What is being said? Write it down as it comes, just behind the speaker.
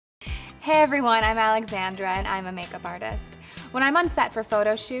Hey everyone, I'm Alexandra and I'm a makeup artist. When I'm on set for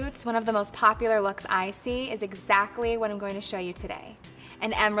photo shoots, one of the most popular looks I see is exactly what I'm going to show you today,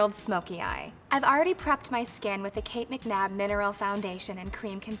 an emerald smoky eye. I've already prepped my skin with the Kate McNabb Mineral Foundation and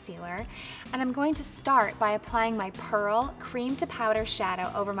Cream Concealer, and I'm going to start by applying my Pearl Cream to Powder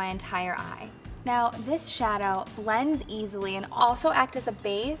shadow over my entire eye. Now, this shadow blends easily and also acts as a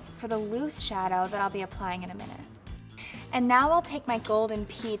base for the loose shadow that I'll be applying in a minute. And now I'll take my Golden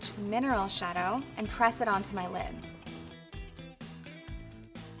Peach Mineral Shadow and press it onto my lid.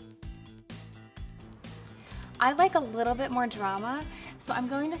 I like a little bit more drama, so I'm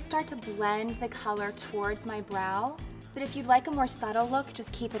going to start to blend the color towards my brow, but if you'd like a more subtle look,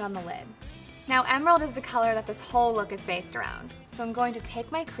 just keep it on the lid. Now, emerald is the color that this whole look is based around, so I'm going to take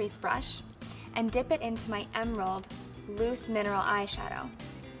my crease brush and dip it into my emerald loose mineral eyeshadow.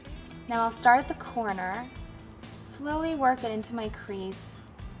 Now I'll start at the corner, slowly work it into my crease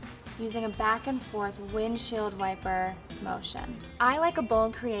using a back and forth windshield wiper motion. I like a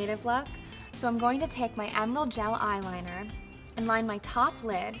bold, creative look, so I'm going to take my emerald gel eyeliner and line my top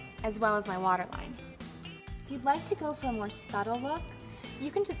lid as well as my waterline. If you'd like to go for a more subtle look,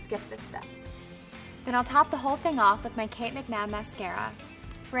 you can just skip this step. Then I'll top the whole thing off with my Kate McNabb mascara,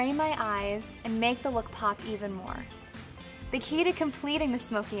 frame my eyes, and make the look pop even more. The key to completing the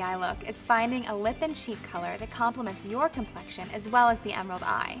smoky eye look is finding a lip and cheek color that complements your complexion as well as the emerald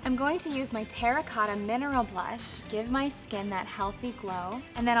eye. I'm going to use my Terracotta Mineral Blush, give my skin that healthy glow,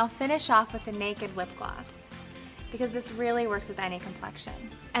 and then I'll finish off with the Naked Lip Gloss, because this really works with any complexion.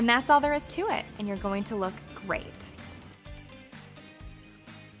 And that's all there is to it, and you're going to look great.